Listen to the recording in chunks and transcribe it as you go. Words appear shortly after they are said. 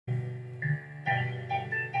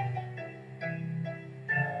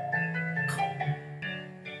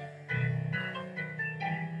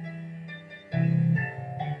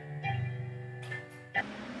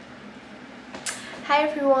Hi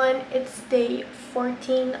everyone, it's day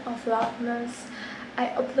 14 of Vlogmas. I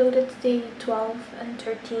uploaded day 12 and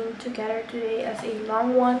 13 together today as a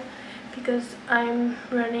long one because I'm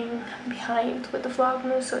running behind with the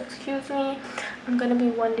Vlogmas, so excuse me. I'm gonna be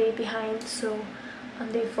one day behind, so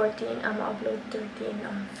on day 14 I'm gonna upload 13,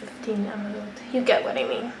 on 15 I'm gonna upload, you get what I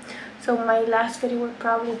mean. So my last video will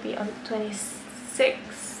probably be on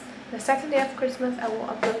 26th. The second day of Christmas I will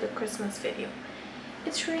upload the Christmas video.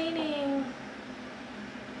 It's raining.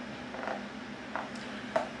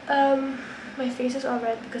 My face is all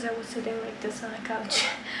red because I was sitting like this on a couch.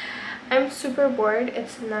 I'm super bored.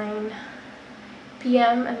 It's 9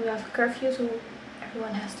 p.m. and we have a curfew, so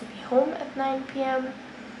everyone has to be home at 9 p.m.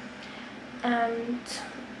 and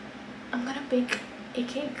I'm gonna bake a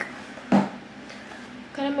cake. I'm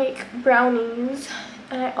gonna make brownies,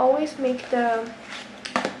 and I always make the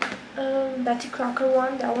Betty Crocker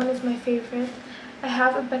one. That one is my favorite. I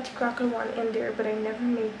have a Betty Crocker one in there, but I never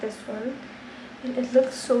made this one. And it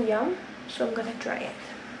looks so yum, so I'm gonna try it.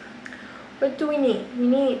 What do we need? We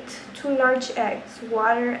need 2 large eggs,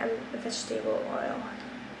 water, and vegetable oil.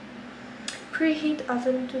 Preheat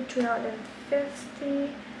oven to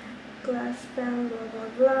 350, glass pan, blah blah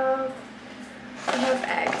blah. We have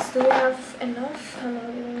eggs. Do we have enough? How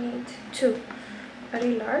many do we need? 2.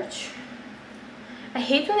 Very large. I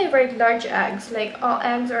hate when they write large eggs, like all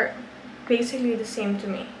eggs are basically the same to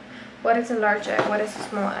me. What is a large egg? What is a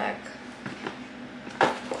small egg?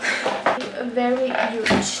 Very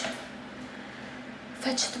huge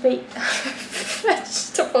vegetable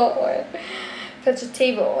oil.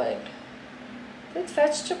 It's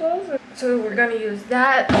vegetables. So we're gonna use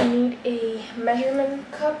that. I need a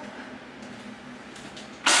measurement cup.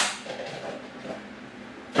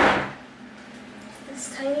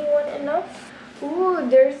 This tiny one enough? Ooh,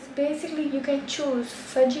 there's basically, you can choose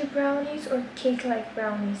fudgy brownies or cake like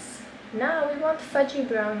brownies. Now we want fudgy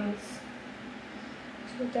brownies.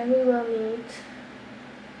 So then we will need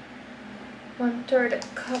 1/3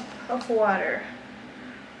 cup of water,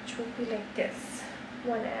 which will be like this.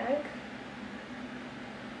 1 egg.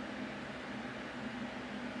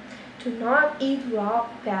 Do not eat raw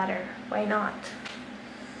batter. Why not?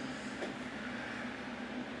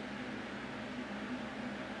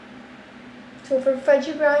 So for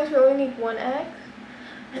fudgy brownies we only need 1 egg.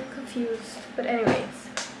 I'm confused, but anyways,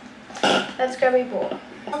 let's grab a bowl.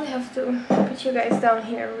 I have to put you guys down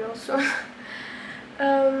here real soon.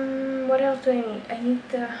 What else do I need? I need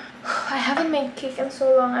the... I haven't made cake in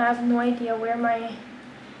so long. I have no idea where my...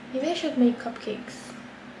 Maybe I should make cupcakes.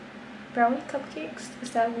 Brownie cupcakes?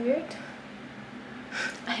 Is that weird?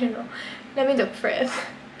 I don't know. Let me look for it.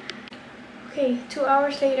 Okay, 2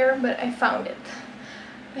 hours later, but I found it.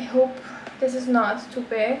 I hope this is not too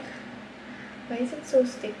big. Why is it so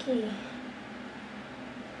sticky?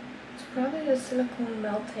 Probably the silicone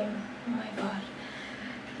melting. Oh my god.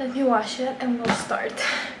 Let me wash it and we'll start.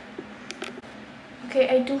 Okay,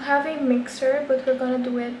 I do have a mixer, but we're gonna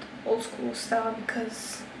do it old school style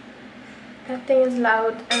because that thing is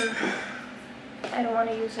loud and I don't want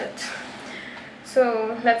to use it.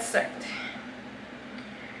 So let's start.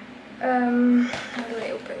 How do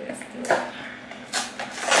I open this thing?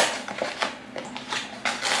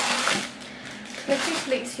 Let me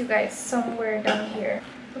place you guys somewhere down here.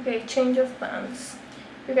 Okay, change of plans.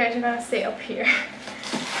 You guys are gonna stay up here.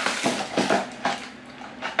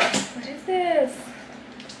 What is this?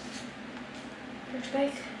 Looks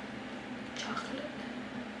like chocolate.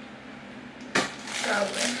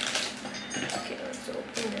 Probably. Okay, let's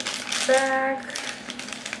open this bag.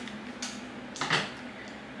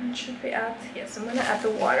 And should we add? Yes, I'm gonna add the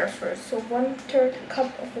water first. So 1/3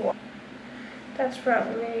 cup of water. That's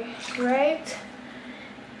probably right.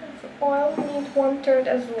 Oil, we need 1/3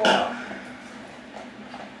 as well.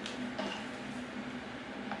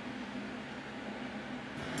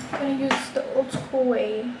 I'm gonna use the old school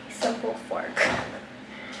way, simple fork.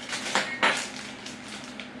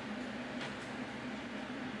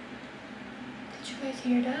 Did you guys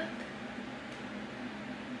hear that?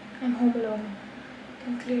 I'm home alone. I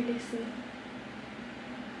can clearly see.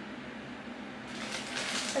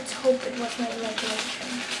 Let's hope it was my imagination.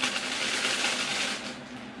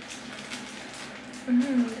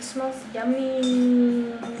 This smells yummy.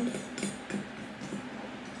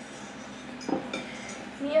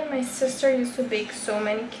 Me and my sister used to bake so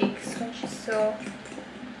many cakes when she still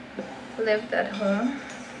lived at home.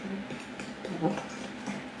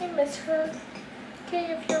 I miss her. Okay,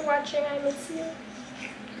 if you're watching, I miss you.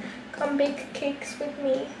 Come bake cakes with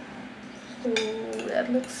me. Ooh, that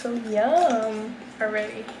looks so yum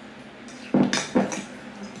already.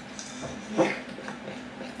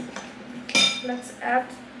 Let's add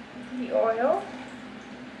the oil.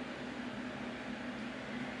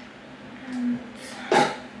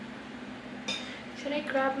 Can I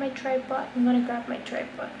grab my tripod? I'm gonna grab my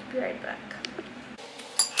tripod. Be right back.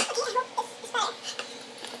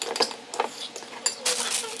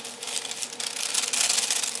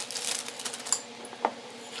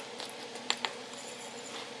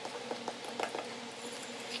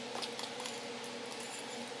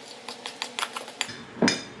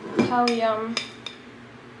 How yum.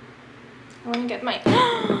 I want to get my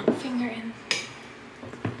finger in.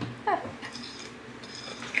 Ah.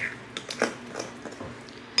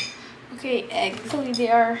 Okay, eggs. Hopefully they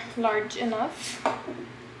are large enough.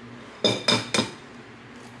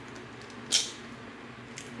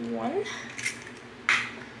 One.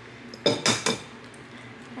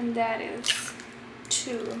 And that is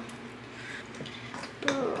two.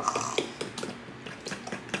 Ugh.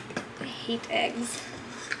 I hate eggs.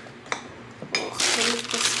 Ugh, they look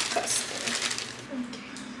disgusting. Okay.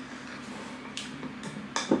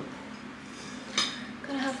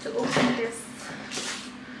 Gonna have to open this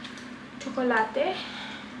chocolate.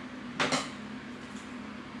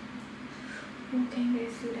 Can you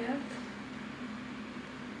guys do that?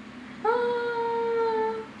 Ah.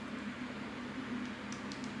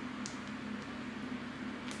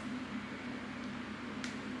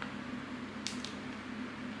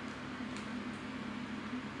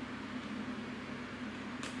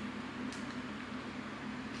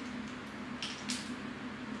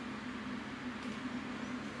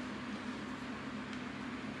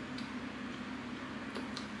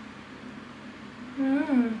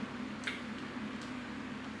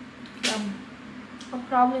 I'll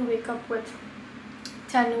probably wake up with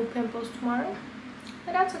 10 new pimples tomorrow,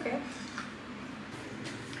 but that's okay.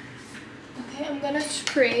 Okay, I'm gonna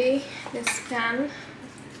spray this pan with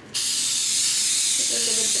a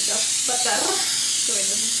little bit of butter so it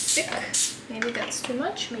doesn't stick. Maybe that's too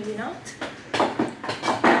much, maybe not.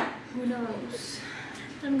 Who knows?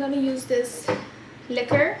 I'm gonna use this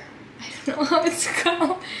liquor. I don't know how it's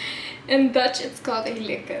called. In Dutch, it's called a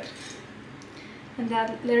liquor. And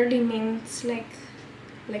that literally means like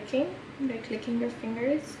licking, like licking your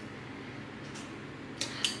fingers.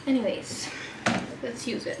 Anyways, let's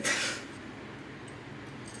use it.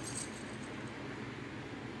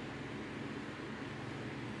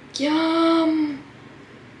 Yum!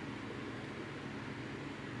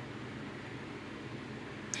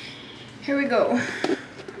 Here we go.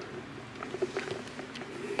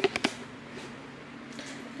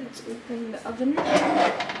 Let's open the oven.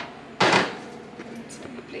 Let's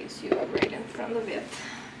place you right in front of it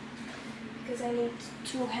because I need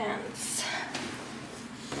 2 hands.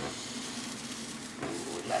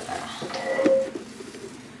 Ooh la la.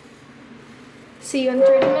 See you in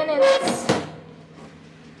 30 minutes.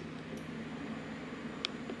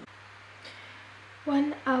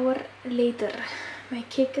 1 hour later, my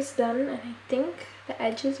cake is done and I think the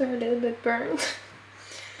edges are a little bit burnt.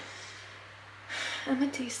 I'm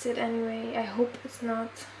gonna taste it anyway. I hope it's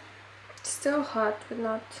not. It's still hot, but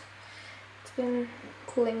not. It's been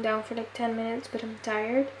cooling down for like 10 minutes, but I'm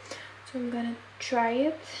tired. So I'm gonna try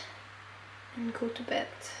it and go to bed.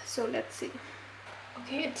 So let's see.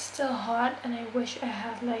 Okay, it's still hot and I wish I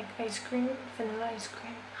had like ice cream, vanilla ice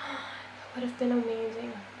cream. That would have been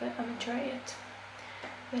amazing, but I'm gonna try it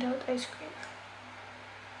without ice cream.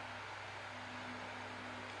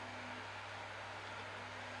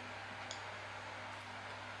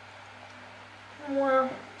 Wow.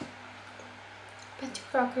 Betty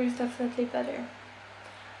Crocker is definitely better.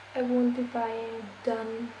 I won't be buying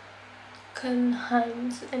Duncan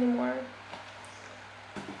Hines anymore.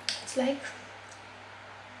 It's like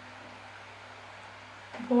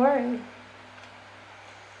boring.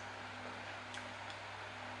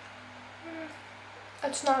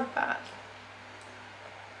 It's not bad,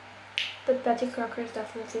 but Betty Crocker is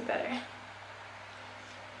definitely better.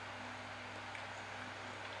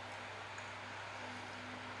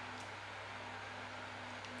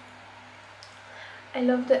 I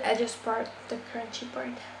love the edges part, the crunchy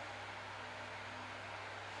part.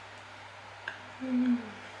 I'm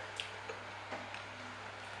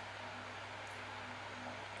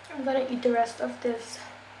gonna eat the rest of this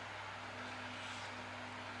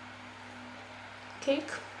cake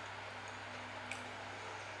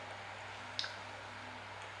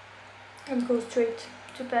and go straight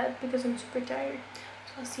to bed because I'm super tired.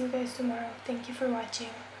 So I'll see you guys tomorrow. Thank you for watching.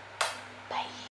 Bye.